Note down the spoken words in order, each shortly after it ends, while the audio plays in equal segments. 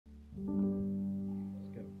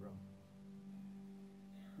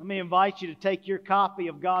me invite you to take your copy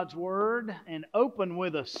of God's Word and open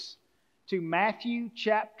with us to Matthew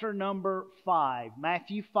chapter number 5.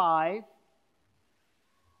 Matthew 5,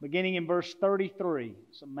 beginning in verse 33.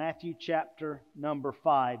 So Matthew chapter number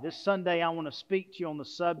 5. This Sunday I want to speak to you on the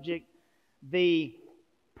subject, the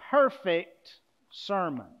perfect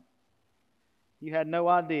sermon. You had no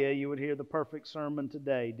idea you would hear the perfect sermon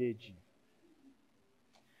today, did you?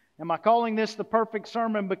 Am I calling this the perfect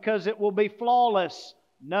sermon because it will be flawless?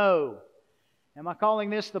 No. Am I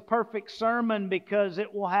calling this the perfect sermon because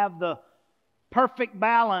it will have the perfect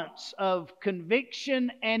balance of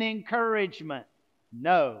conviction and encouragement?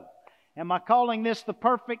 No. Am I calling this the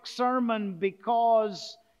perfect sermon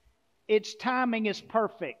because its timing is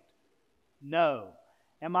perfect? No.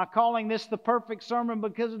 Am I calling this the perfect sermon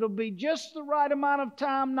because it'll be just the right amount of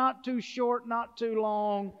time, not too short, not too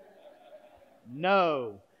long?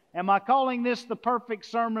 No. Am I calling this the perfect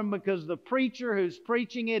sermon because the preacher who's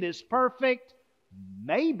preaching it is perfect?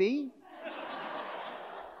 Maybe.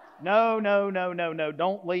 No.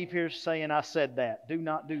 Don't leave here saying I said that. Do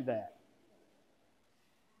not do that.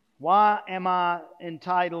 Why am I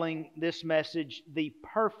entitling this message, The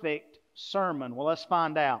Perfect Sermon? Well, let's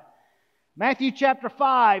find out. Matthew chapter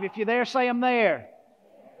 5. If you're there, say I'm there.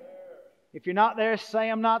 If you're not there,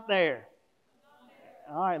 say I'm not there.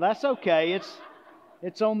 All right, that's okay.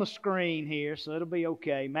 It's on the screen here, so it'll be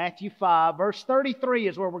okay. Matthew 5, verse 33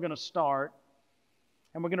 is where we're going to start.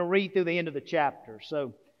 And we're going to read through the end of the chapter.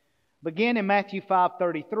 So, begin in Matthew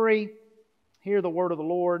 5:33. Hear the word of the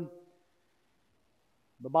Lord.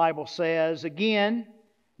 The Bible says, "Again,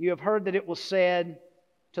 you have heard that it was said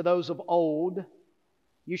to those of old,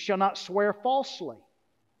 'You shall not swear falsely,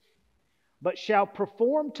 but shall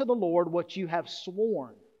perform to the Lord what you have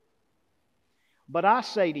sworn.' But I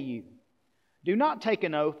say to you, do not take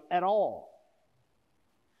an oath at all,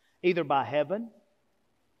 either by heaven,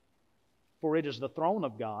 for it is the throne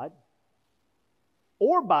of God,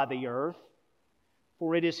 or by the earth,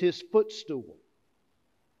 for it is His footstool,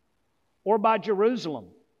 or by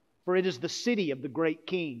Jerusalem, for it is the city of the great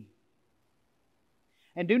King.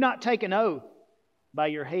 And do not take an oath by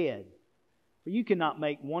your head, for you cannot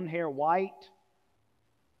make one hair white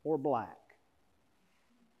or black."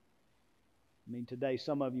 I mean, today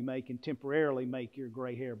some of you can temporarily make your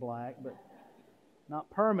gray hair black, but not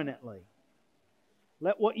permanently.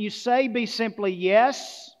 Let what you say be simply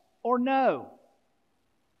yes or no.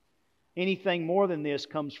 Anything more than this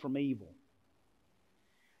comes from evil.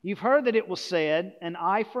 You've heard that it was said, an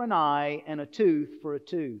eye for an eye and a tooth for a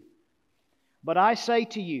tooth. But I say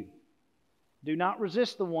to you, do not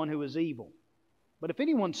resist the one who is evil. But if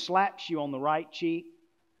anyone slaps you on the right cheek,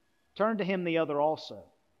 turn to him the other also.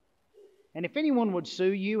 And if anyone would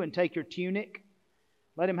sue you and take your tunic,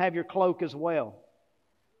 let him have your cloak as well.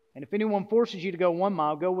 And if anyone forces you to go 1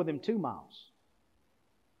 mile, go with him 2 miles.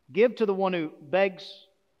 Give to the one who begs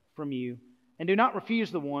from you, and do not refuse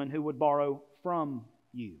the one who would borrow from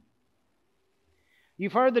you.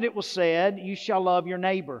 You've heard that it was said, you shall love your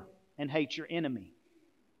neighbor and hate your enemy.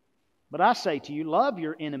 But I say to you, love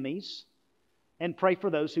your enemies and pray for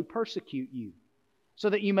those who persecute you, so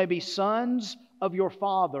that you may be sons of your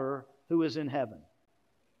Father who is in heaven.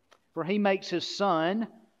 For He makes His sun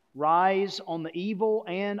rise on the evil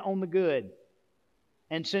and on the good,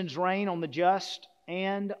 and sends rain on the just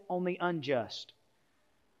and on the unjust.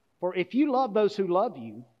 For if you love those who love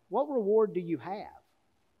you, what reward do you have?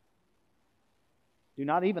 Do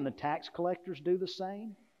not even the tax collectors do the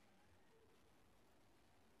same?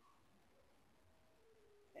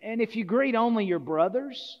 And if you greet only your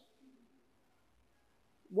brothers,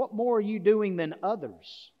 what more are you doing than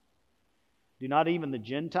others? Do not even the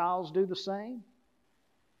Gentiles do the same?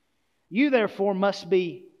 You therefore must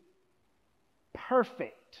be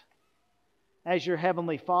perfect, as your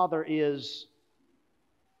heavenly Father is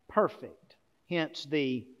perfect. Hence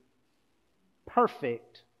the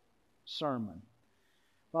perfect sermon.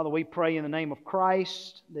 Father, we pray in the name of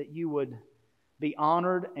Christ that you would be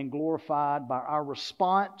honored and glorified by our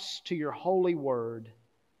response to your holy word.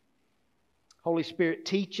 Holy Spirit,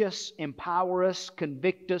 teach us, empower us,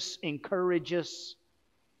 convict us, encourage us.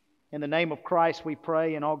 In the name of Christ we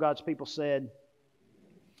pray, and all God's people said.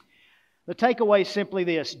 The takeaway is simply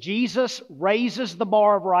this: Jesus raises the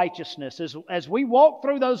bar of righteousness. As we walk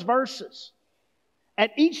through those verses,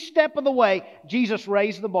 at each step of the way, Jesus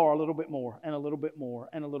raised the bar a little bit more, and a little bit more,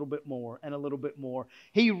 and a little bit more, and a little bit more.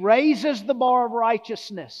 He raises the bar of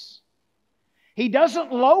righteousness. He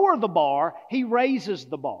doesn't lower the bar, He raises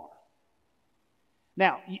the bar.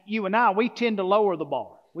 Now, you and I, we tend to lower the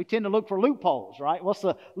bar. We tend to look for loopholes, right? What's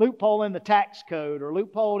the loophole in the tax code, or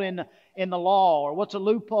loophole in the law, or what's a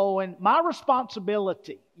loophole in my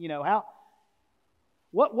responsibility?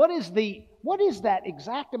 What is that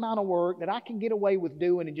exact amount of work that I can get away with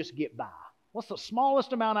doing and just get by? What's the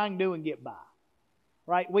smallest amount I can do and get by?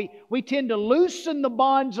 Right? We tend to loosen the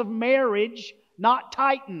bonds of marriage, not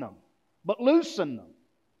tighten them, but loosen them.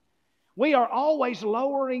 We are always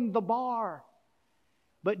lowering the bar.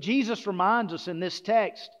 But Jesus reminds us in this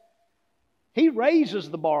text, He raises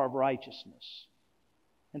the bar of righteousness.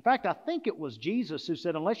 In fact, I think it was Jesus who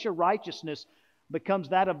said, unless your righteousness becomes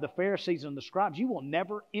that of the Pharisees and the scribes, you will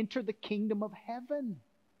never enter the kingdom of heaven.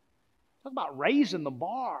 Talk about raising the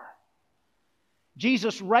bar.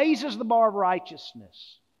 Jesus raises the bar of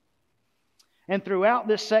righteousness. And throughout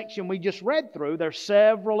this section we just read through, there are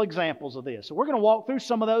several examples of this. So we're going to walk through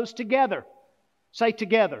some of those together. Say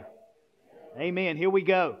together. Amen. Here we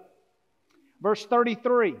go. Verse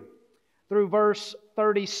 33 through verse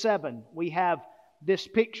 37, we have this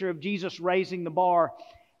picture of Jesus raising the bar,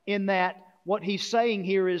 in that what He's saying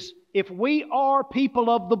here is, if we are people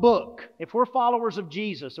of the book, if we're followers of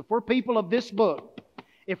Jesus, if we're people of this book,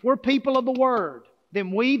 if we're people of the Word,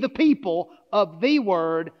 then we, the people of the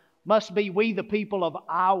Word, must be we, the people of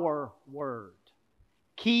our Word.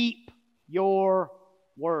 Keep your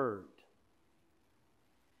word.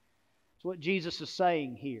 That's what Jesus is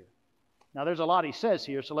saying here. Now, there's a lot He says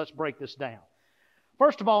here, so let's break this down.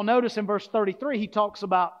 First of all, notice in verse 33, He talks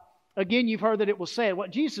about, again, you've heard that it was said.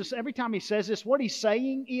 What Jesus, every time He says this, what He's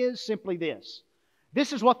saying is simply this.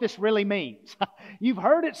 This is what this really means. You've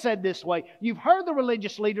heard it said this way. You've heard the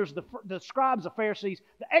religious leaders, the scribes, the Pharisees,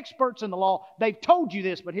 the experts in the law. They've told you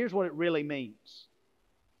this, but here's what it really means.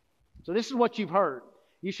 So this is what you've heard.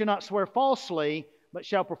 You shall not swear falsely, but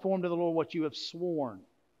shall perform to the Lord what you have sworn.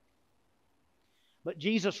 But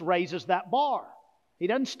Jesus raises that bar. He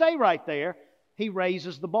doesn't stay right there. He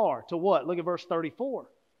raises the bar to what? Look at verse 34.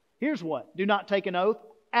 Here's what. Do not take an oath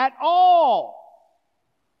at all.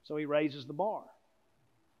 So He raises the bar.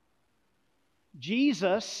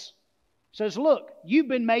 Jesus says, look, you've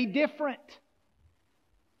been made different.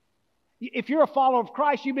 If you're a follower of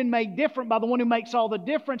Christ, you've been made different by the one who makes all the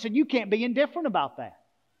difference, and you can't be indifferent about that.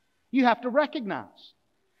 You have to recognize.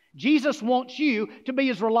 Jesus wants you to be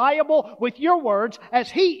as reliable with your words as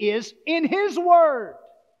He is in His Word.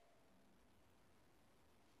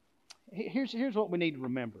 Here's what we need to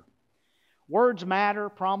remember. Words matter,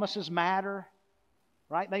 promises matter,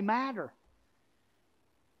 right? They matter.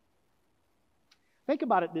 Think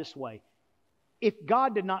about it this way. If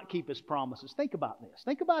God did not keep His promises, think about this.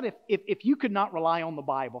 Think about if you could not rely on the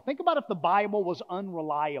Bible. Think about if the Bible was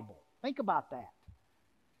unreliable. Think about that.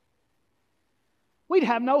 We'd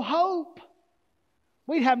have no hope.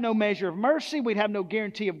 We'd have no measure of mercy. We'd have no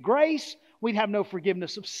guarantee of grace. We'd have no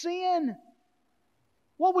forgiveness of sin.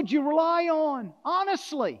 What would you rely on?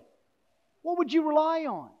 Honestly, what would you rely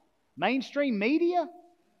on? Mainstream media?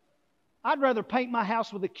 I'd rather paint my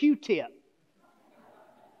house with a Q-tip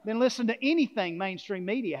than listen to anything mainstream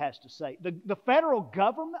media has to say. The federal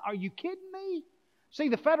government? Are you kidding me? See,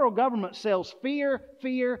 the federal government sells fear,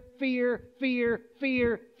 fear, fear, fear,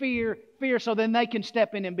 fear, fear, fear, so then they can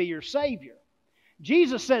step in and be your Savior.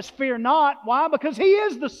 Jesus says, fear not. Why? Because He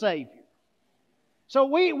is the Savior. So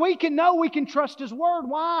we can know we can trust His Word.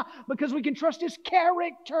 Why? Because we can trust His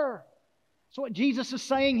character. That's what Jesus is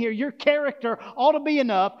saying here. Your character ought to be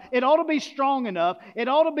enough. It ought to be strong enough. It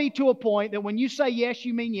ought to be to a point that when you say yes,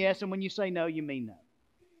 you mean yes, and when you say no, you mean no.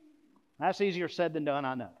 That's easier said than done,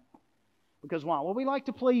 I know. Because why? Well, we like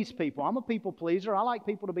to please people. I'm a people pleaser. I like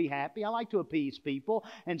people to be happy. I like to appease people.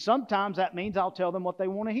 And sometimes that means I'll tell them what they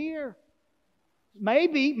want to hear.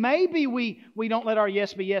 Maybe we don't let our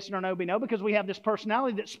yes be yes and our no be no because we have this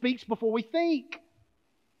personality that speaks before we think.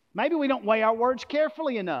 Maybe we don't weigh our words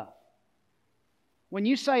carefully enough. When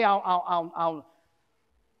you say I'll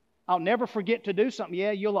never forget to do something,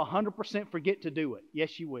 yeah, you'll 100% forget to do it.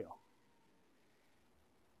 Yes, you will.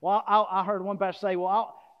 Well, I heard one pastor say,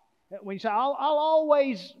 when you say I'll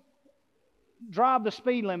always drive the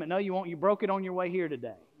speed limit, no, you won't. You broke it on your way here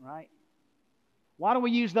today, right? Why do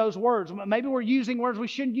we use those words? Maybe we're using words we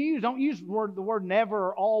shouldn't use. Don't use the word never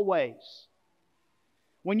or always.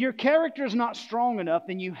 When your character is not strong enough,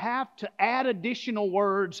 then you have to add additional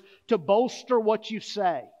words to bolster what you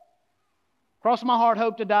say. Cross my heart,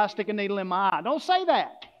 hope to die, stick a needle in my eye. Don't say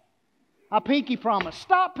that. I pinky promise.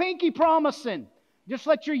 Stop pinky promising. Just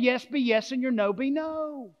let your yes be yes and your no be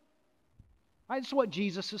no. Right? That's what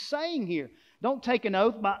Jesus is saying here. Don't take an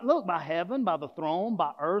oath by heaven, by the throne,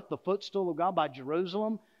 by earth, the footstool of God, by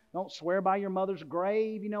Jerusalem. Don't swear by your mother's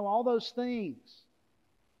grave. All those things.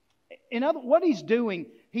 What He's doing,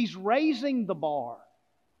 He's raising the bar.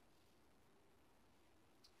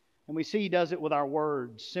 And we see He does it with our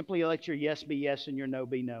words. Simply let your yes be yes and your no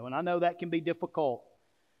be no. And I know that can be difficult.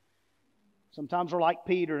 Sometimes we're like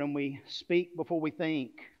Peter and we speak before we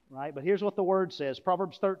think, right? But here's what the Word says.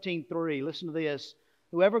 Proverbs 13:3. Listen to this.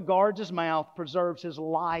 Whoever guards his mouth preserves his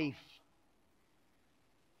life.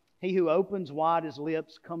 He who opens wide his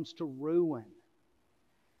lips comes to ruin.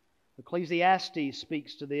 Ecclesiastes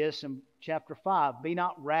speaks to this in chapter 5. Be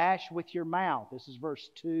not rash with your mouth. This is verse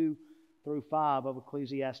 2 through 5 of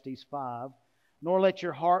Ecclesiastes 5. Nor let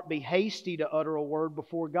your heart be hasty to utter a word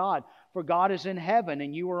before God. For God is in heaven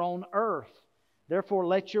and you are on earth. Therefore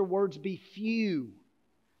let your words be few.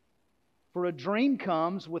 For a dream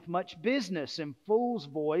comes with much business, and fool's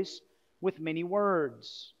voice with many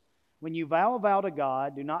words. When you vow a vow to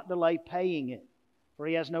God, do not delay paying it, for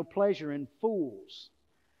He has no pleasure in fools.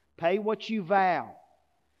 Pay what you vow.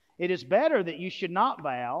 It is better that you should not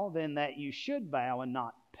vow than that you should vow and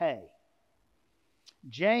not pay.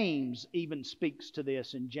 James even speaks to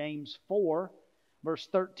this in James 4, verse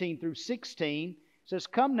 13 through 16. It says,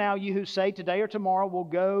 Come now, you who say, today or tomorrow we'll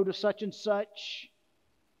go to such and such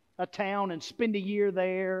a town and spend a year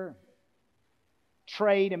there,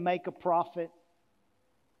 trade and make a profit.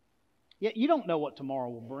 Yet you don't know what tomorrow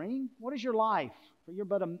will bring. What is your life? For you're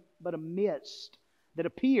but a mist that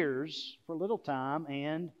appears for a little time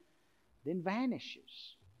and then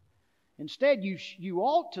vanishes. Instead, you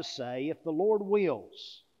ought to say, if the Lord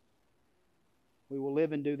wills, we will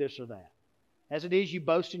live and do this or that. As it is, you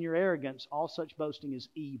boast in your arrogance. All such boasting is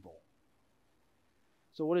evil.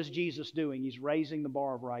 So what is Jesus doing? He's raising the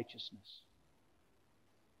bar of righteousness.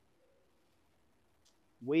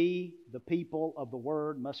 We, the people of the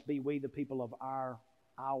Word, must be we, the people of our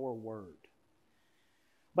Word.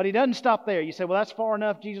 But He doesn't stop there. You say, well, that's far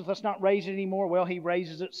enough, Jesus. Let's not raise it anymore. Well, He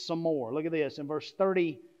raises it some more. Look at this. In verse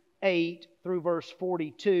 38 through verse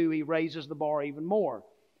 42, He raises the bar even more.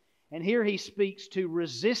 And here He speaks to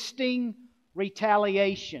resisting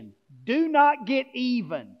retaliation. Do not get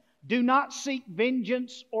even. Do not seek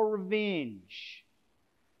vengeance or revenge.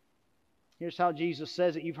 Here's how Jesus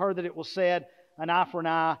says it. You've heard that it was said, an eye for an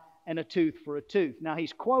eye and a tooth for a tooth. Now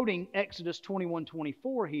He's quoting Exodus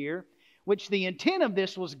 21:24 here, which the intent of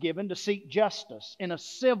this was given to seek justice in a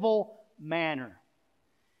civil manner.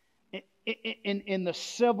 In the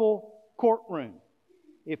civil courtroom.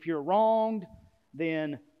 If you're wronged,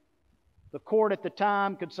 then the court at the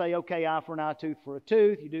time could say, okay, eye for an eye, tooth for a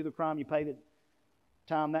tooth. You do the crime, you pay the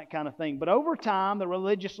time, that kind of thing. But over time, the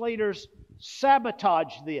religious leaders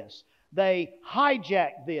sabotaged this. They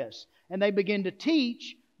hijacked this. And they begin to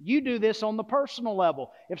teach, you do this on the personal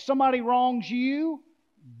level. If somebody wrongs you,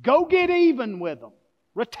 go get even with them.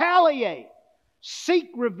 Retaliate. Seek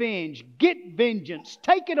revenge. Get vengeance.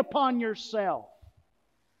 Take it upon yourself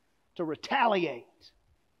to retaliate.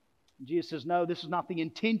 And Jesus says, no, this is not the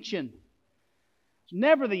intention. It's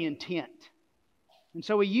never the intent. And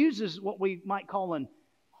so He uses what we might call an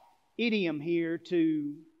idiom here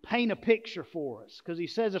to paint a picture for us. Because He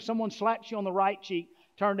says if someone slaps you on the right cheek,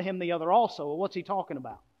 turn to him the other also. Well, what's He talking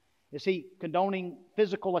about? Is He condoning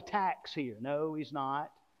physical attacks here? No, He's not.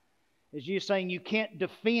 Is Jesus saying you can't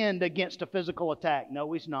defend against a physical attack?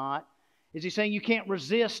 No, He's not. Is He saying you can't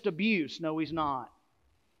resist abuse? No, He's not.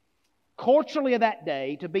 Culturally of that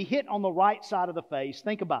day, to be hit on the right side of the face,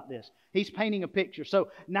 think about this. He's painting a picture. So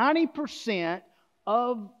 90%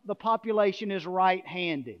 of the population is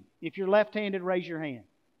right-handed. If you're left-handed, raise your hand.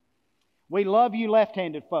 We love you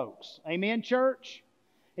left-handed folks. Amen, church?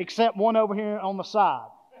 Except one over here on the side.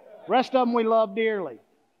 Rest of them we love dearly.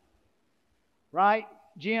 Right,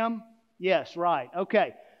 Jim? Yes, right.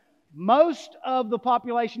 Okay. Most of the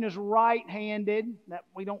population is right-handed. That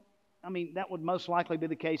would most likely be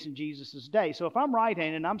the case in Jesus' day. So if I'm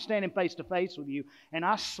right-handed and I'm standing face-to-face with you and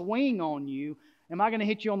I swing on you, am I going to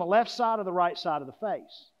hit you on the left side or the right side of the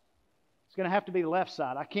face? It's going to have to be the left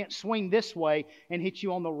side. I can't swing this way and hit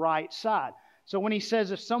you on the right side. So when He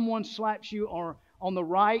says if someone slaps you on the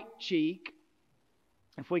right cheek,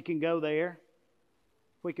 if we can go there,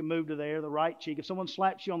 if we can move to there, the right cheek. If someone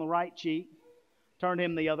slaps you on the right cheek, turn to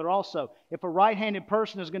him the other also. If a right-handed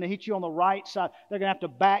person is going to hit you on the right side, they're going to have to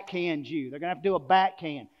backhand you. They're going to have to do a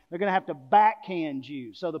backhand. They're going to have to backhand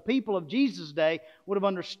you. So the people of Jesus' day would have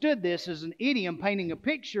understood this as an idiom painting a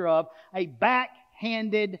picture of a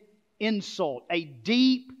backhanded insult, a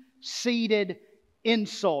deep-seated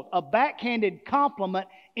insult, a backhanded compliment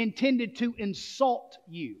intended to insult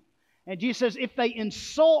you. And Jesus says, if they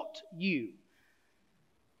insult you,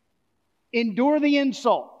 endure the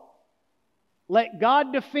insult. Let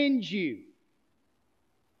God defend you.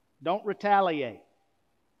 Don't retaliate.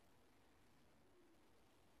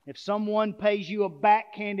 If someone pays you a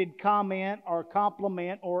backhanded comment or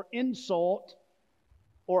compliment or insult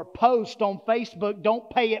or post on Facebook, don't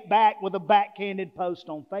pay it back with a backhanded post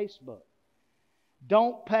on Facebook.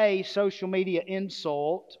 Don't pay social media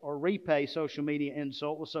insult or repay social media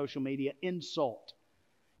insult with social media insult.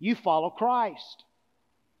 You follow Christ.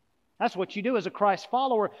 That's what you do as a Christ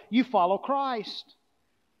follower. You follow Christ.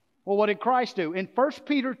 Well, what did Christ do? In 1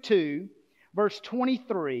 Peter 2, verse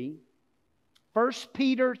 23, 1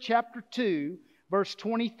 Peter chapter 2, verse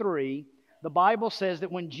 23, the Bible says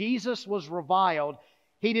that when Jesus was reviled,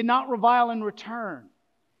 He did not revile in return.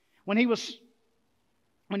 When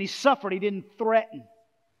He suffered, He didn't threaten,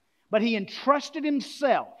 but He entrusted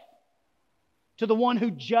Himself to the one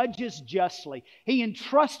who judges justly. He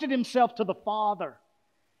entrusted Himself to the Father.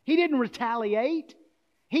 He didn't retaliate.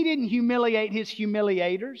 He didn't humiliate His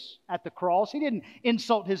humiliators at the cross. He didn't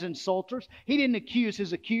insult His insulters. He didn't accuse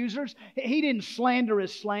His accusers. He didn't slander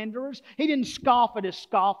His slanderers. He didn't scoff at His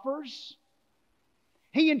scoffers.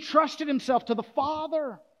 He entrusted Himself to the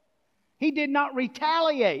Father. He did not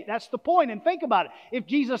retaliate. That's the point. And think about it. If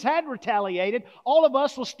Jesus had retaliated, all of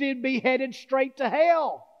us will still be headed straight to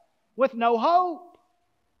hell with no hope.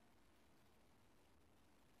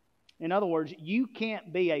 In other words, you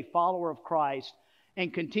can't be a follower of Christ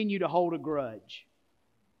and continue to hold a grudge.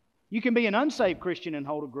 You can be an unsaved Christian and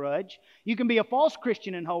hold a grudge. You can be a false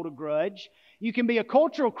Christian and hold a grudge. You can be a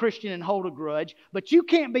cultural Christian and hold a grudge. But you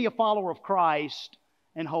can't be a follower of Christ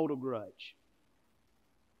and hold a grudge.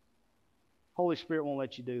 Holy Spirit won't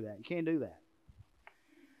let you do that. You can't do that.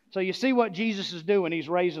 So you see what Jesus is doing. He's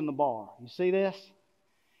raising the bar. You see this?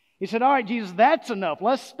 He said, all right, Jesus, that's enough.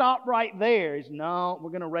 Let's stop right there. He said, no,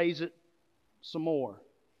 we're going to raise it some more.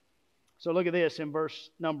 So look at this in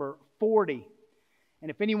verse number 40.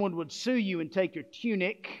 And if anyone would sue you and take your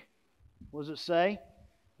tunic, what does it say?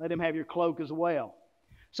 Let him have your cloak as well.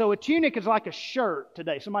 So a tunic is like a shirt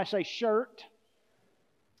today. Somebody say shirt.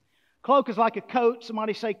 Cloak is like a coat.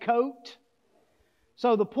 Somebody say coat.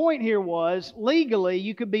 So the point here was, legally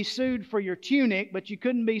you could be sued for your tunic, but you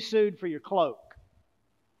couldn't be sued for your cloak.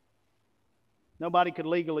 Nobody could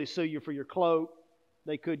legally sue you for your cloak.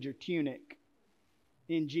 They could your tunic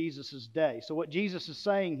in Jesus' day. So what Jesus is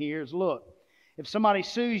saying here is, look, if somebody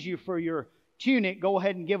sues you for your tunic, go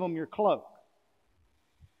ahead and give them your cloak.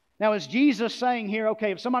 Now, is Jesus saying here,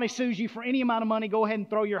 okay, if somebody sues you for any amount of money, go ahead and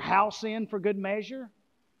throw your house in for good measure?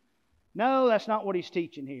 No, that's not what He's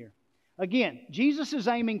teaching here. Again, Jesus is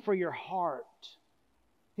aiming for your heart.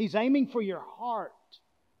 He's aiming for your heart.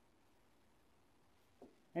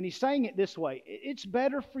 And He's saying it this way. It's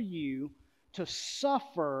better for you to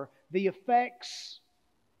suffer the effects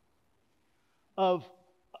of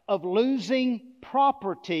losing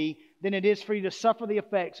property than it is for you to suffer the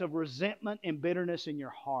effects of resentment and bitterness in your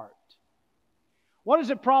heart. What does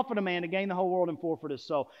it profit a man to gain the whole world and forfeit his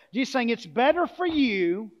soul? Jesus is saying it's better for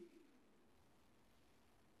you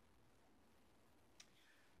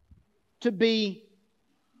to be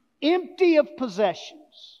empty of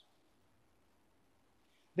possessions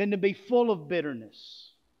than to be full of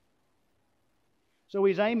bitterness. So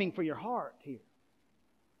He's aiming for your heart here.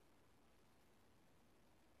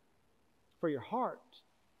 For your heart.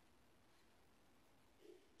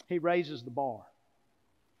 He raises the bar.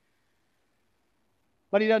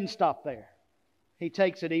 But He doesn't stop there. He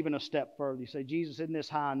takes it even a step further. You say, Jesus, isn't this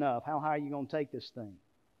high enough? How high are you going to take this thing?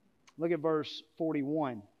 Look at verse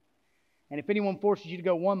 41. And if anyone forces you to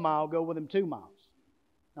go 1 mile, go with him 2 miles.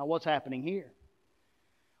 Now what's happening here?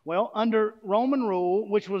 Well, under Roman rule,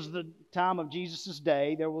 which was the time of Jesus'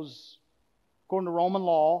 day, there was, according to Roman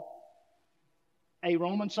law, a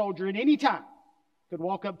Roman soldier at any time could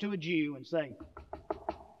walk up to a Jew and say,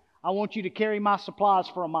 I want you to carry my supplies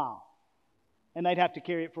for 1 mile. And they'd have to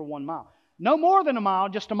carry it for 1 mile. No more than 1 mile,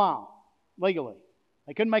 just 1 mile, legally.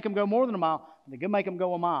 They couldn't make them go more than 1 mile, but they could make them go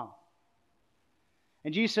 1 mile.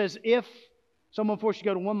 And Jesus says, if someone forced you to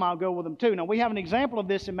go to 1 mile, go with them 2. Now, we have an example of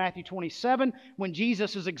this in Matthew 27, when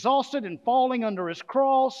Jesus is exhausted and falling under His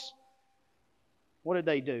cross. What did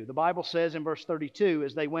they do? The Bible says in verse 32,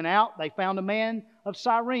 as they went out, they found a man of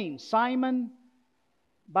Cyrene, Simon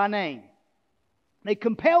by name. They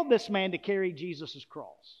compelled this man to carry Jesus'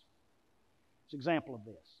 cross. It's an example of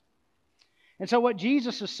this. And so what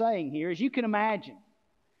Jesus is saying here is, you can imagine,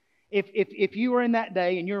 if you were in that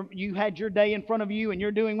day and you had your day in front of you and you're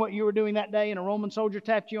doing what you were doing that day, and a Roman soldier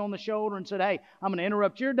tapped you on the shoulder and said, hey, I'm going to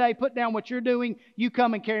interrupt your day, put down what you're doing, you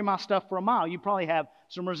come and carry my stuff for 1 mile. You probably have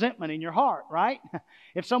some resentment in your heart, right?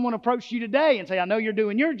 If someone approached you today and say, I know you're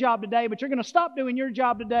doing your job today, but you're going to stop doing your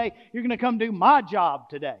job today, you're going to come do my job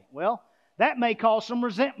today. Well, that may cause some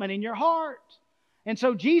resentment in your heart. And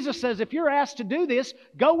so Jesus says, if you're asked to do this,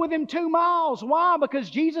 go with Him 2 miles. Why? Because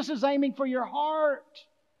Jesus is aiming for your heart.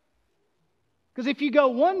 Because if you go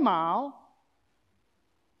 1 mile,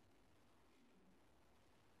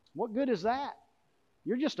 what good is that?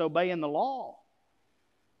 You're just obeying the law.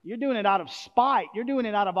 You're doing it out of spite. You're doing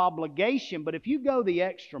it out of obligation. But if you go the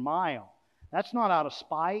extra mile, that's not out of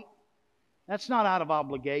spite. That's not out of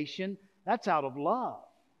obligation. That's out of love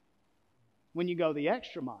when you go the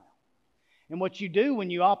extra mile. And what you do when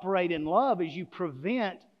you operate in love is you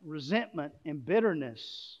prevent resentment and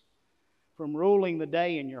bitterness from ruling the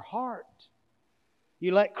day in your heart.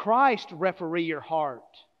 You let Christ referee your heart,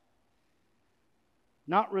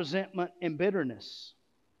 not resentment and bitterness.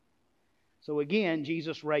 So again,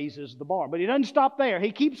 Jesus raises the bar. But He doesn't stop there.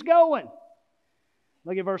 He keeps going.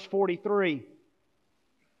 Look at verse 43.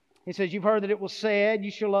 He says, you've heard that it was said,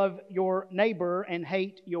 you shall love your neighbor and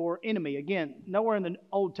hate your enemy. Again, nowhere in the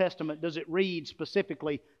Old Testament does it read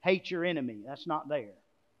specifically, hate your enemy. That's not there.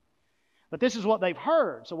 But this is what they've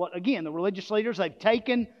heard. So again, the religious leaders, they've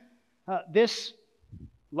taken this,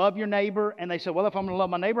 love your neighbor, and they said, well, if I'm going to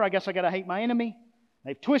love my neighbor, I guess I got to hate my enemy.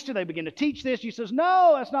 They've twisted, they begin to teach this. He says,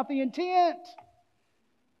 no, that's not the intent.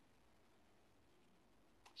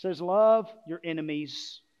 It says, love your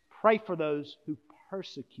enemies, pray for those who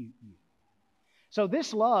persecute you. So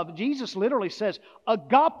this love, Jesus literally says,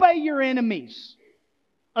 agape your enemies.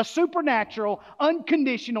 A supernatural,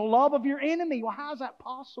 unconditional love of your enemy. Well, how is that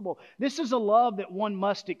possible? This is a love that one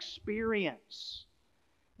must experience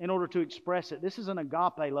in order to express it. This is an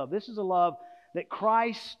agape love. This is a love that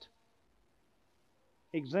Christ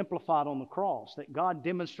exemplified on the cross, that God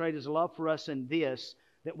demonstrated His love for us in this,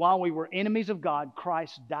 that while we were enemies of God,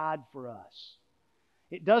 Christ died for us.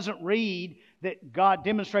 It doesn't read that God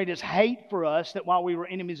demonstrated His hate for us, that while we were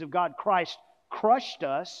enemies of God, Christ crushed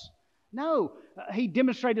us. No, He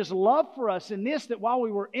demonstrated His love for us in this, that while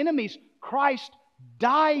we were enemies, Christ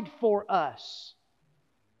died for us.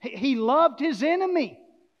 He loved His enemy.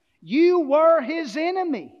 You were His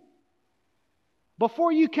enemy.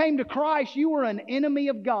 Before you came to Christ, you were an enemy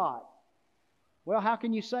of God. Well, how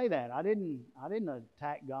can you say that? I didn't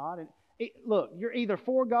attack God. Look, you're either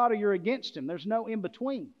for God or you're against Him. There's no in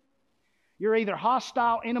between. You're either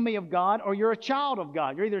hostile enemy of God or you're a child of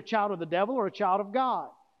God. You're either a child of the devil or a child of God.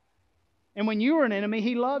 And when you were an enemy,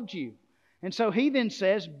 He loved you. And so He then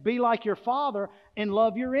says, be like your Father and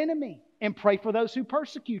love your enemy and pray for those who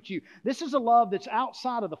persecute you. This is a love that's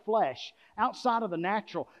outside of the flesh, outside of the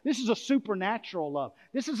natural. This is a supernatural love.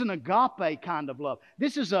 This is an agape kind of love.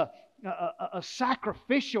 This is a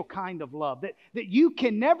sacrificial kind of love that you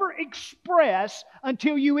can never express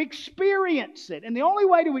until you experience it. And the only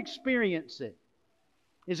way to experience it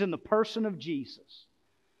is in the person of Jesus.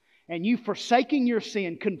 And you forsaking your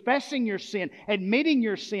sin, confessing your sin, admitting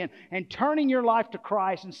your sin, and turning your life to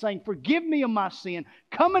Christ and saying, forgive me of my sin,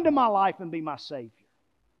 come into my life and be my Savior.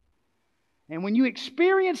 And when you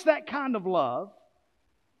experience that kind of love,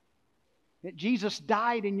 that Jesus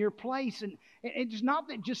died in your place, and it's not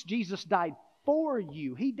that just Jesus died for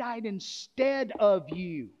you. He died instead of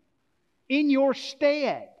you, in your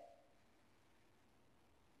stead.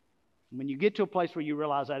 When you get to a place where you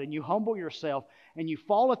realize that and you humble yourself and you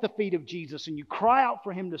fall at the feet of Jesus and you cry out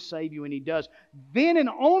for Him to save you, and He does, then and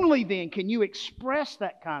only then can you express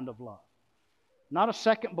that kind of love. Not a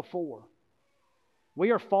second before.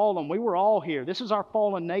 We are fallen. We were all here. This is our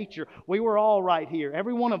fallen nature. We were all right here.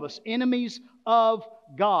 Every one of us, enemies of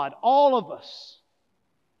God. All of us.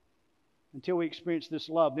 Until we experience this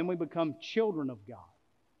love. Then we become children of God.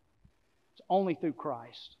 It's only through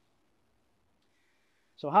Christ.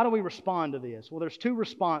 So how do we respond to this? Well, there's 2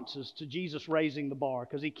 responses to Jesus raising the bar,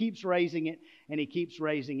 because He keeps raising it, and He keeps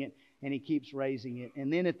raising it, and He keeps raising it.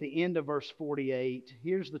 And then at the end of verse 48,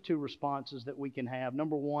 here's the 2 responses that we can have.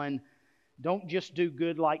 Number 1, don't just do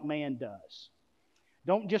good like man does.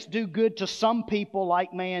 Don't just do good to some people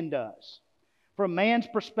like man does. From man's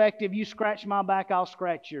perspective, you scratch my back, I'll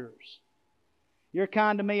scratch yours. You're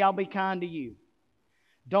kind to me, I'll be kind to you.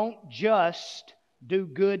 Don't just do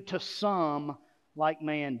good to some like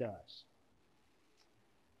man does.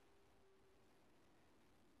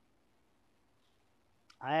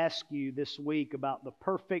 I asked you this week about the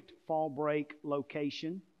perfect fall break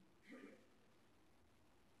location.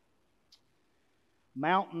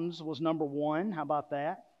 Mountains was number 1. How about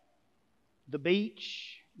that? The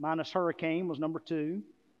beach minus hurricane was number 2.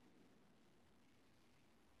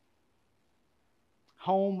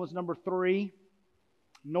 Home was number 3.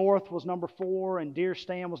 North was number 4. And deer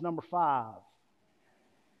stand was number 5.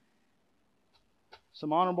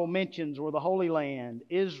 Some honorable mentions were the Holy Land,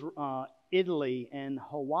 Italy, and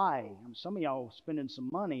Hawaii. Some of y'all spending some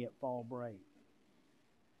money at fall break.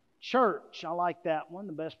 Church, I like that one.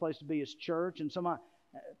 The best place to be is church. And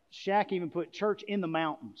Shaq even put church in the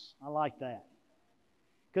mountains. I like that.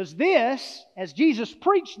 Because this, as Jesus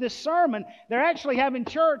preached this sermon, they're actually having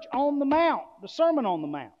church on the Mount, the Sermon on the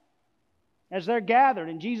Mount, as they're gathered.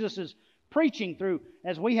 And Jesus is preaching through,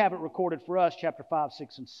 as we have it recorded for us, chapter 5,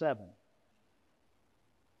 6, and 7. Have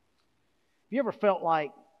you ever felt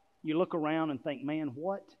like you look around and think, man,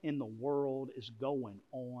 what in the world is going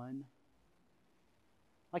on?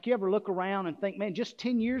 Like you ever look around and think, man, just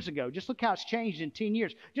 10 years ago, just look how it's changed in 10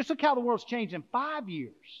 years. Just look how the world's changed in 5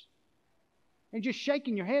 years. And just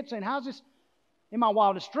shaking your head saying, how's this? In my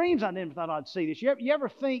wildest dreams, I never thought I'd see this. You ever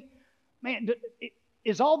think, man,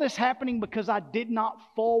 is all this happening because I did not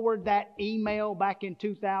forward that email back in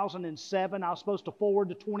 2007 I was supposed to forward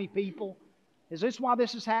to 20 people? Is this why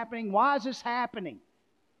this is happening? Why is this happening?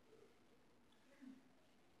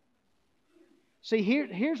 See,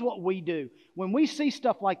 here's what we do. When we see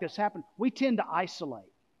stuff like this happen, we tend to isolate.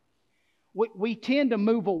 We tend to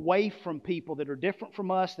move away from people that are different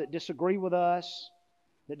from us, that disagree with us,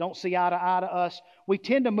 that don't see eye to us. We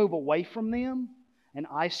tend to move away from them and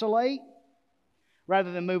isolate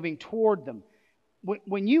rather than moving toward them.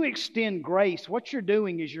 When you extend grace, what you're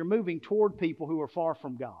doing is you're moving toward people who are far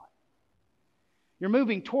from God. You're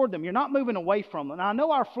moving toward them. You're not moving away from them. Now, I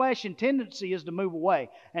know our flesh and tendency is to move away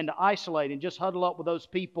and to isolate and just huddle up with those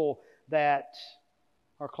people that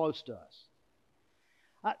are close to us.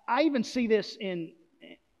 I even see this in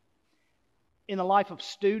the life of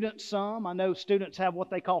students some. I know students have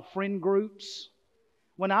what they call friend groups.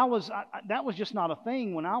 When that was just not a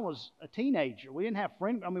thing when I was a teenager. We didn't have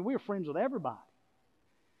friends. I mean, we were friends with everybody.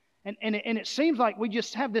 And it seems like we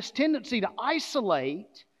just have this tendency to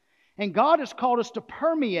isolate. And God has called us to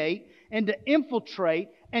permeate and to infiltrate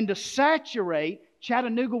and to saturate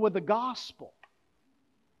Chattanooga with the gospel.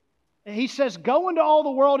 He says, go into all the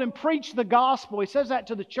world and preach the gospel. He says that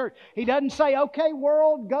to the church. He doesn't say, okay,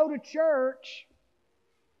 world, go to church.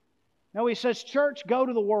 No, He says, church, go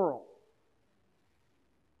to the world.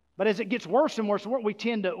 But as it gets worse and worse, we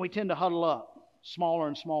tend to huddle up, smaller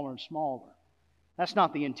and smaller and smaller. That's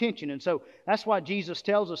not the intention. And so that's why Jesus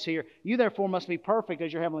tells us here, you therefore must be perfect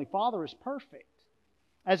as your heavenly Father is perfect.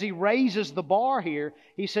 As He raises the bar here,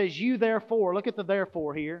 He says, you therefore, look at the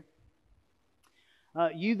therefore here.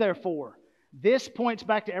 You therefore. This points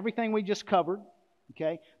back to everything we just covered.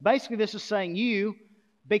 Okay? Basically, this is saying you,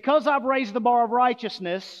 because I've raised the bar of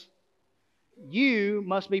righteousness, you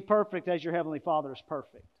must be perfect as your heavenly Father is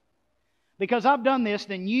perfect. Because I've done this,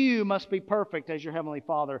 then you must be perfect as your heavenly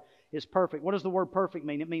Father is perfect. What does the word perfect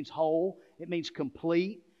mean? It means whole. It means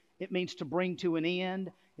complete. It means to bring to an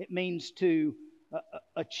end. It means to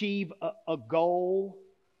achieve a goal.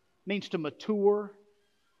 It means to mature.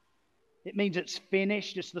 It means it's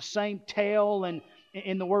finished. It's the same tel, and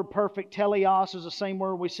in the word perfect, teleos is the same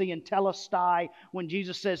word we see in telestai when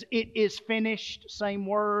Jesus says it is finished. Same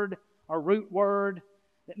word, or root word.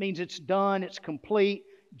 That means it's done, it's complete.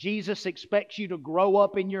 Jesus expects you to grow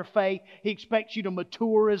up in your faith. He expects you to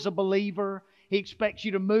mature as a believer. He expects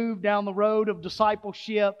you to move down the road of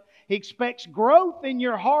discipleship. He expects growth in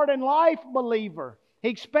your heart and life, believer. He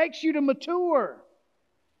expects you to mature.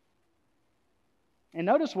 And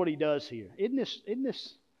notice what He does here. Isn't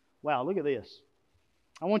this, wow, look at this.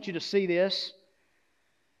 I want you to see this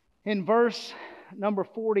in verse number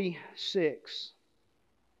 46.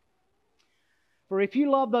 For if you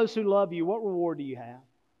love those who love you, what reward do you have?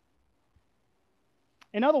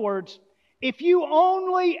 In other words, if you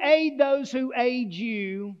only aid those who aid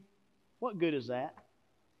you, what good is that?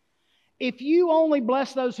 If you only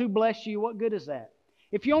bless those who bless you, what good is that?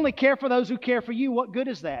 If you only care for those who care for you, what good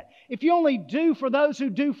is that? If you only do for those who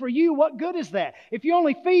do for you, what good is that? If you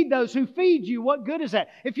only feed those who feed you, what good is that?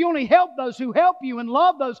 If you only help those who help you and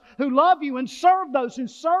love those who love you and serve those who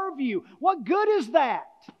serve you, what good is that?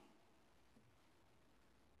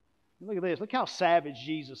 Look at this. Look how savage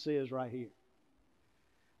Jesus is right here.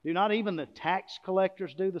 Do not even the tax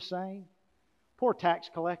collectors do the same? Poor tax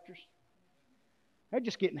collectors. They're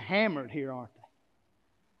just getting hammered here, aren't they?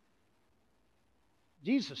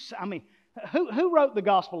 Jesus, I mean, who wrote the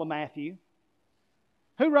Gospel of Matthew?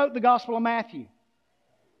 Who wrote the Gospel of Matthew?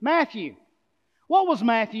 Matthew. What was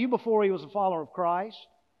Matthew before he was a follower of Christ?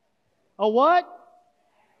 A what?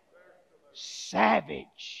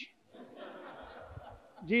 Savage.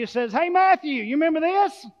 Jesus says, hey Matthew, you remember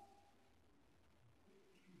this?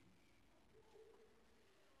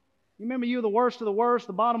 You remember you were the worst of the worst,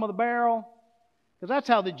 the bottom of the barrel? Because that's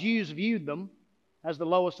how the Jews viewed them, as the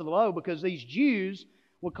lowest of the low, because these Jews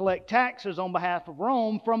would collect taxes on behalf of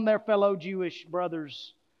Rome from their fellow Jewish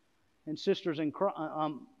brothers and sisters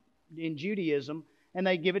in Judaism. and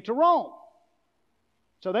they give it to Rome.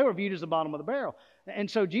 So they were viewed as the bottom of the barrel. And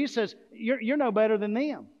so Jesus says, you're no better than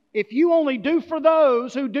them. If you only do for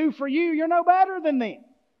those who do for you, you're no better than them.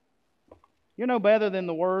 You're no better than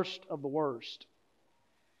the worst of the worst.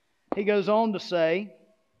 He goes on to say,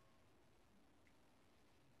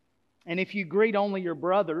 and if you greet only your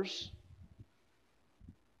brothers,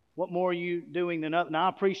 what more are you doing than others? Now, I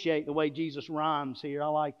appreciate the way Jesus rhymes here. I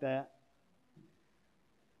like that.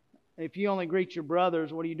 If you only greet your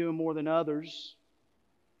brothers, what are you doing more than others?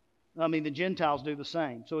 I mean, the Gentiles do the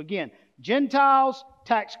same. So again, Gentiles,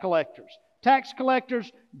 tax collectors. Tax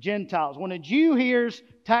collectors, Gentiles. When a Jew hears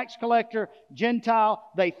tax collector, Gentile,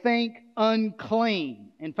 they think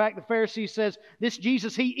unclean. In fact, the Pharisee says, this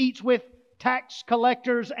Jesus, He eats with tax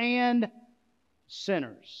collectors and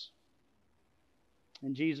sinners.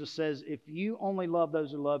 And Jesus says, if you only love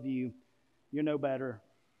those who love you, you're no better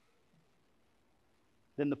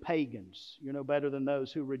than the pagans. You're no better than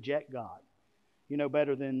those who reject God. You're no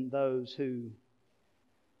better than those who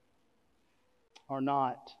are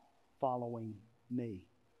not following me.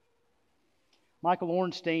 Michael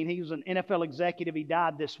Ornstein, he was an NFL executive. He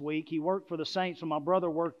died this week. He worked for the Saints when my brother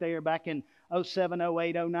worked there back in 07,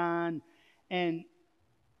 08, 09. And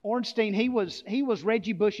Ornstein, he was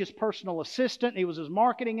Reggie Bush's personal assistant. He was his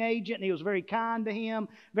marketing agent. And he was very kind to him,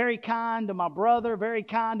 very kind to my brother, very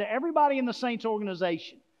kind to everybody in the Saints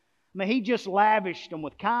organization. I mean, he just lavished them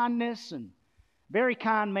with kindness, and very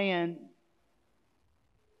kind man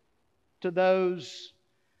to those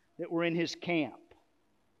that were in his camp.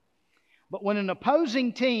 But when an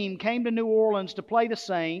opposing team came to New Orleans to play the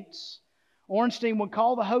Saints, Ornstein would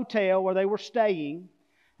call the hotel where they were staying,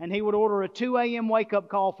 and he would order a 2 a.m. wake-up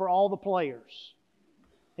call for all the players.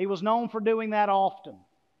 He was known for doing that often,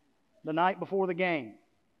 the night before the game.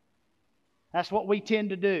 That's what we tend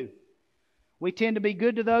to do. We tend to be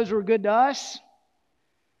good to those who are good to us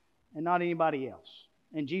and not anybody else.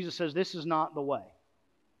 And Jesus says this is not the way.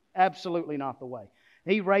 Absolutely not the way.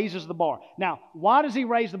 He raises the bar. Now, why does He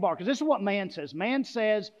raise the bar? Because this is what man says. Man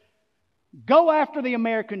says, go after the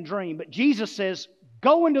American dream. But Jesus says,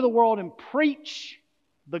 go into the world and preach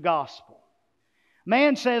the gospel.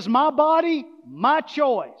 Man says, my body, my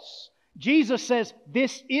choice. Jesus says,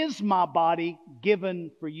 this is my body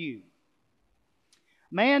given for you.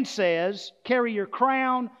 Man says, carry your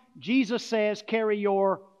crown. Jesus says, carry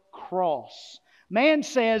your cross. Man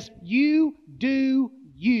says, you do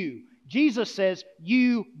you. Jesus says,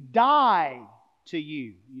 you die to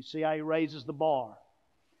you. You see how He raises the bar.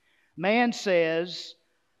 Man says,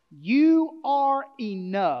 you are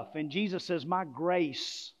enough. And Jesus says, my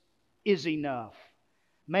grace is enough.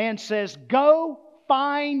 Man says, go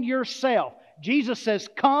find yourself. Jesus says,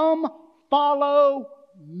 come follow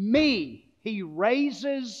me. He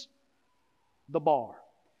raises the bar.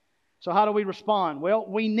 So how do we respond? Well,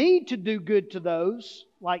 we need to do good to those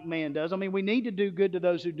like man does. I mean, we need to do good to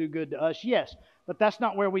those who do good to us, yes. But that's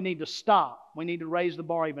not where we need to stop. We need to raise the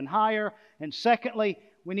bar even higher. And secondly,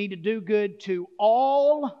 we need to do good to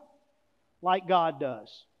all like God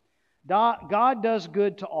does. God does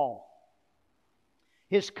good to all.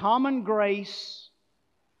 His common grace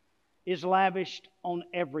is lavished on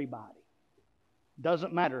everybody.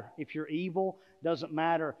 Doesn't matter if you're evil. Doesn't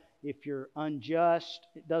matter if you're unjust.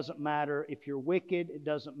 It doesn't matter if you're wicked. It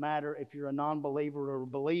doesn't matter if you're a non-believer or a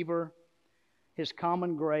believer. His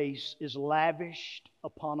common grace is lavished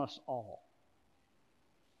upon us all.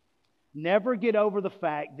 Never get over the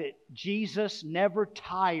fact that Jesus never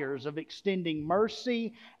tires of extending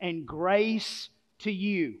mercy and grace to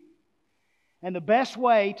you. And the best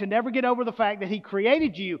way to never get over the fact that He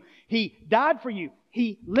created you, He died for you,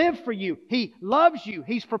 He lived for you, He loves you,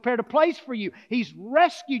 He's prepared a place for you, He's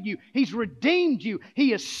rescued you, He's redeemed you,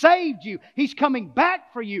 He has saved you, He's coming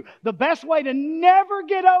back for you. The best way to never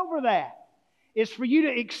get over that is for you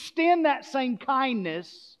to extend that same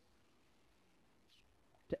kindness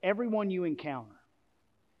to everyone you encounter.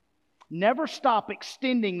 Never stop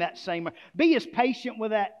extending that same. Be as patient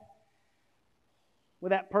with that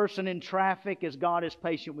person in traffic as God is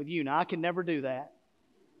patient with you. Now, I can never do that.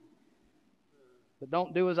 But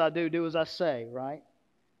don't do as I do, do as I say, right?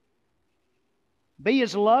 Be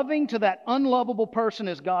as loving to that unlovable person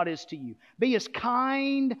as God is to you. Be as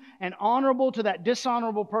kind and honorable to that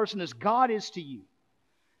dishonorable person as God is to you.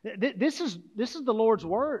 This is the Lord's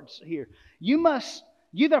words here.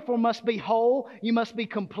 You therefore must be whole, you must be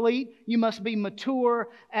complete, you must be mature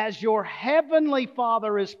as your heavenly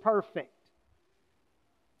Father is perfect.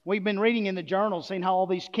 We've been reading in the journal, seeing how all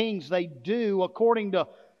these kings, they did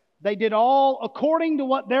all according to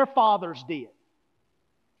what their fathers did.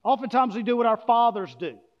 Oftentimes we do what our fathers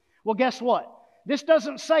do. Well, guess what? This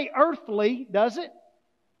doesn't say earthly, does it?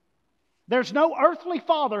 There's no earthly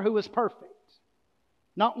father who is perfect.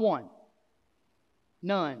 Not one.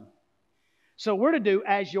 None. So we're to do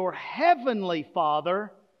as your heavenly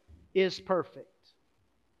Father is perfect.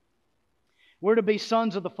 We're to be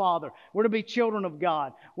sons of the Father. We're to be children of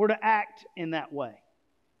God. We're to act in that way.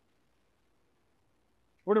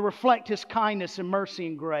 We're to reflect His kindness and mercy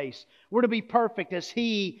and grace. We're to be perfect as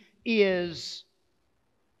He is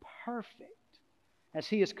perfect. As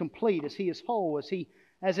He is complete, as He is whole,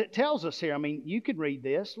 as it tells us here. I mean, you could read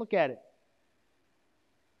this. Look at it.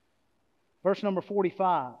 Verse number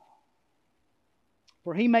 45.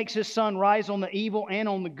 For He makes His sun rise on the evil and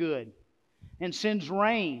on the good, and sends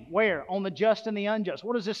rain. Where? On the just and the unjust.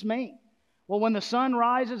 What does this mean? Well, when the sun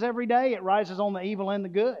rises every day, it rises on the evil and the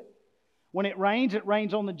good. When it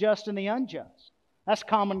rains on the just and the unjust. That's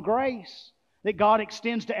common grace that God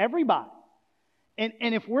extends to everybody. And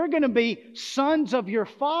if we're going to be sons of your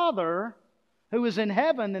Father who is in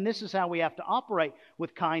heaven, then this is how we have to operate,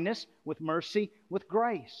 with kindness, with mercy, with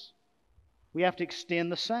grace. We have to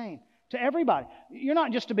extend the same to everybody. You're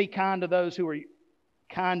not just to be kind to those who are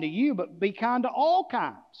kind to you, but be kind to all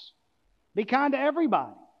kinds. Be kind to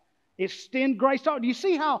everybody. Extend grace to all. Do you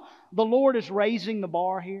see how the Lord is raising the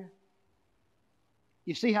bar here?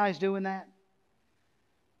 You see how He's doing that?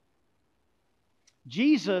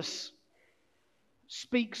 Jesus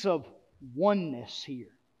speaks of oneness here,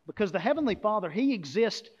 because the Heavenly Father, He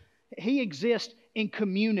exists in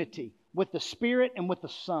community with the Spirit and with the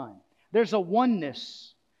Son. There's a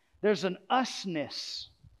oneness. There's an usness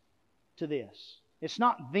to this. It's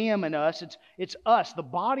not them and us. It's us, the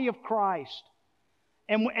body of Christ.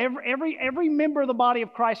 And every member of the body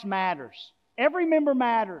of Christ matters. Every member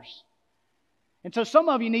matters. And so some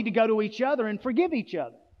of you need to go to each other and forgive each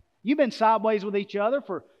other. You've been sideways with each other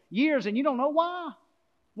for years and you don't know why.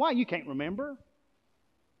 Why? You can't remember.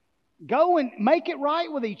 Go and make it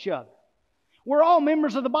right with each other. We're all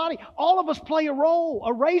members of the body. All of us play a role.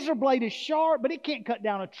 A razor blade is sharp, but it can't cut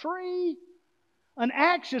down a tree. An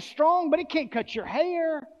axe is strong, but it can't cut your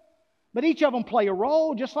hair. But each of them play a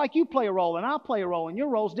role, just like you play a role, and I play a role, and your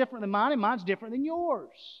role's different than mine, and mine's different than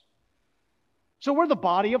yours. So we're the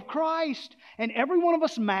body of Christ, and every one of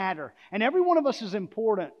us matter, and every one of us is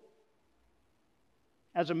important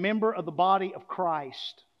as a member of the body of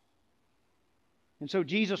Christ. And so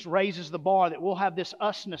Jesus raises the bar that we'll have this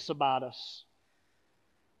usness about us,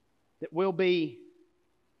 that we'll be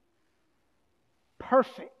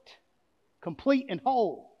perfect, complete and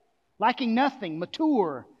whole, lacking nothing,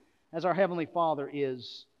 mature, as our Heavenly Father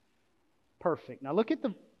is perfect. Now look at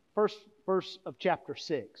the first verse of chapter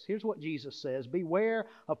 6. Here's what Jesus says: beware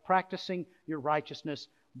of practicing your righteousness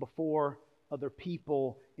before other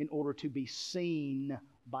people in order to be seen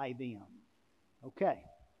by them. Okay.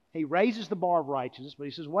 He raises the bar of righteousness, but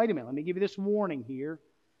He says, wait a minute, let me give you this warning here.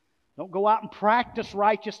 Don't go out and practice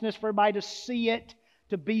righteousness for everybody to see it,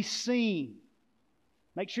 to be seen.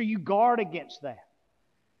 Make sure you guard against that.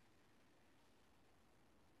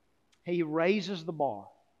 He raises the bar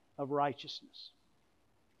of righteousness.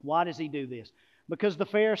 Why does He do this? Because the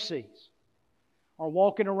Pharisees are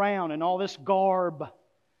walking around in all this garb,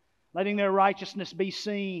 letting their righteousness be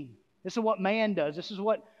seen. This is what man does. This is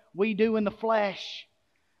what we do in the flesh.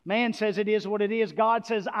 Man says it is what it is. God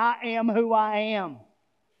says, I am who I am.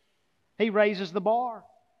 He raises the bar.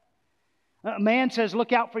 Man says,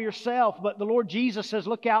 look out for yourself. But the Lord Jesus says,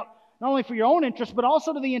 look out not only for your own interest, but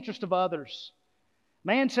also to the interest of others.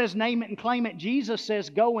 Man says, name it and claim it. Jesus says,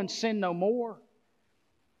 go and sin no more.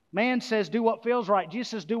 Man says, do what feels right. Jesus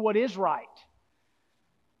says, do what is right.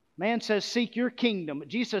 Man says, seek your kingdom.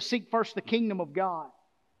 Jesus says, seek first the kingdom of God.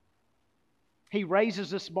 He raises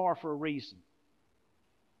this bar for a reason.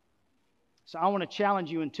 So I want to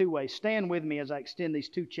challenge you in two ways. Stand with me as I extend these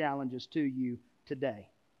two challenges to you today.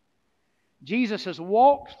 Jesus has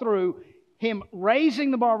walked through Him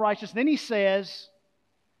raising the bar of righteousness. Then He says,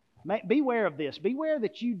 beware of this. Beware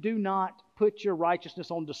that you do not put your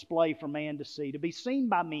righteousness on display for man to see, to be seen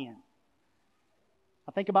by men.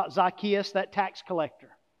 I think about Zacchaeus, that tax collector.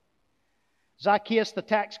 Zacchaeus, the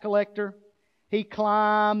tax collector, he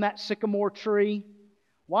climbed that sycamore tree.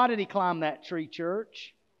 Why did he climb that tree,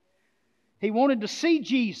 church? He wanted to see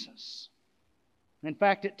Jesus. In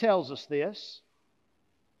fact, it tells us this.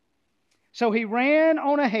 So he ran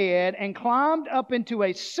on ahead and climbed up into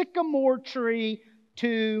a sycamore tree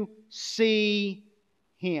to see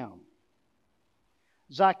Him.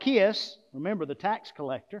 Zacchaeus, remember the tax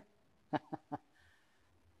collector,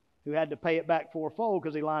 who had to pay it back fourfold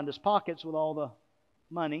because he lined his pockets with all the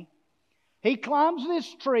money. He climbs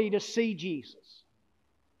this tree to see Jesus.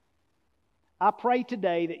 I pray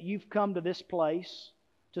today that you've come to this place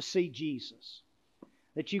to see Jesus.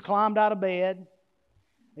 that you climbed out of bed,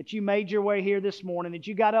 that you made your way here this morning, that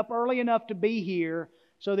you got up early enough to be here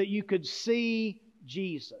so that you could see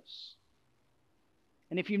Jesus.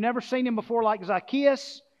 And if you've never seen Him before like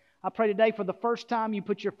Zacchaeus, I pray today for the first time you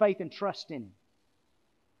put your faith and trust in Him.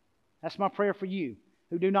 That's my prayer for you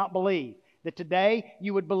who do not believe, that today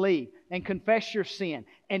you would believe and confess your sin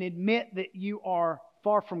and admit that you are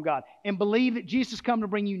far from God and believe that Jesus come to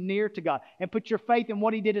bring you near to God and put your faith in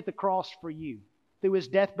what He did at the cross for you through His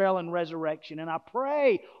death, burial, and resurrection. And I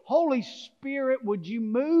pray, Holy Spirit, would you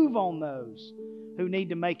move on those who need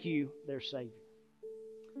to make you their Savior.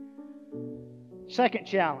 Second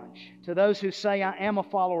challenge, to those who say, I am a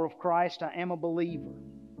follower of Christ, I am a believer.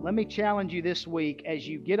 Let me challenge you this week as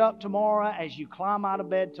you get up tomorrow, as you climb out of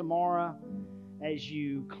bed tomorrow, as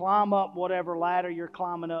you climb up whatever ladder you're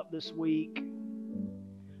climbing up this week.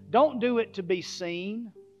 Don't do it to be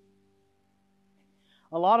seen.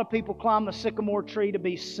 A lot of people climb the sycamore tree to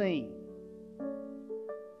be seen.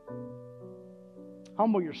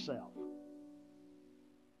 Humble yourself.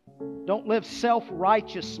 Don't live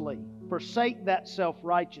self-righteously. Forsake that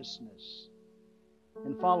self-righteousness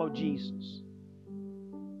and follow Jesus.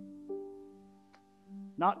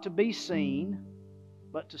 Not to be seen,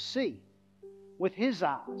 but to see with His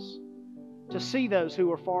eyes. To see those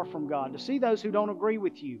who are far from God. To see those who don't agree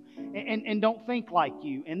with you and don't think like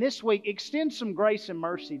you. And this week, extend some grace and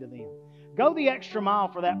mercy to them. Go the extra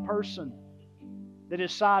mile for that person that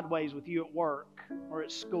is sideways with you at work or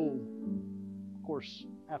at school. Of course,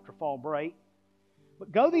 after fall break.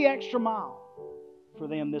 But go the extra mile for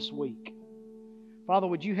them this week. Father,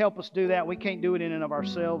 would you help us do that? We can't do it in and of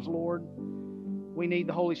ourselves, Lord. We need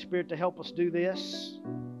the Holy Spirit to help us do this.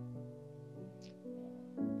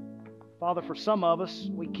 Father, for some of us,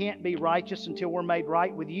 we can't be righteous until we're made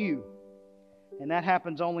right with you. And that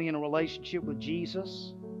happens only in a relationship with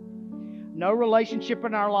Jesus. No relationship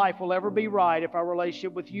in our life will ever be right if our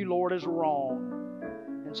relationship with you, Lord, is wrong.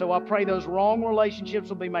 And so I pray those wrong relationships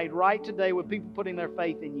will be made right today with people putting their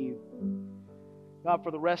faith in you. God,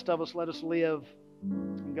 for the rest of us, let us live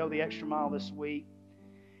and go the extra mile this week.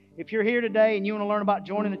 If you're here today and you want to learn about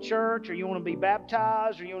joining the church, or you want to be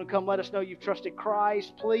baptized, or you want to come let us know you've trusted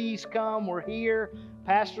Christ, please come. We're here.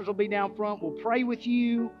 Pastors will be down front. We'll pray with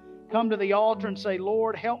you. Come to the altar and say,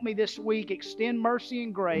 Lord, help me this week. Extend mercy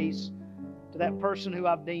and grace to that person who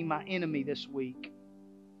I've deemed my enemy this week.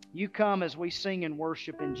 You come as we sing and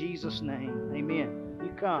worship in Jesus' name. Amen.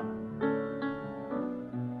 You come.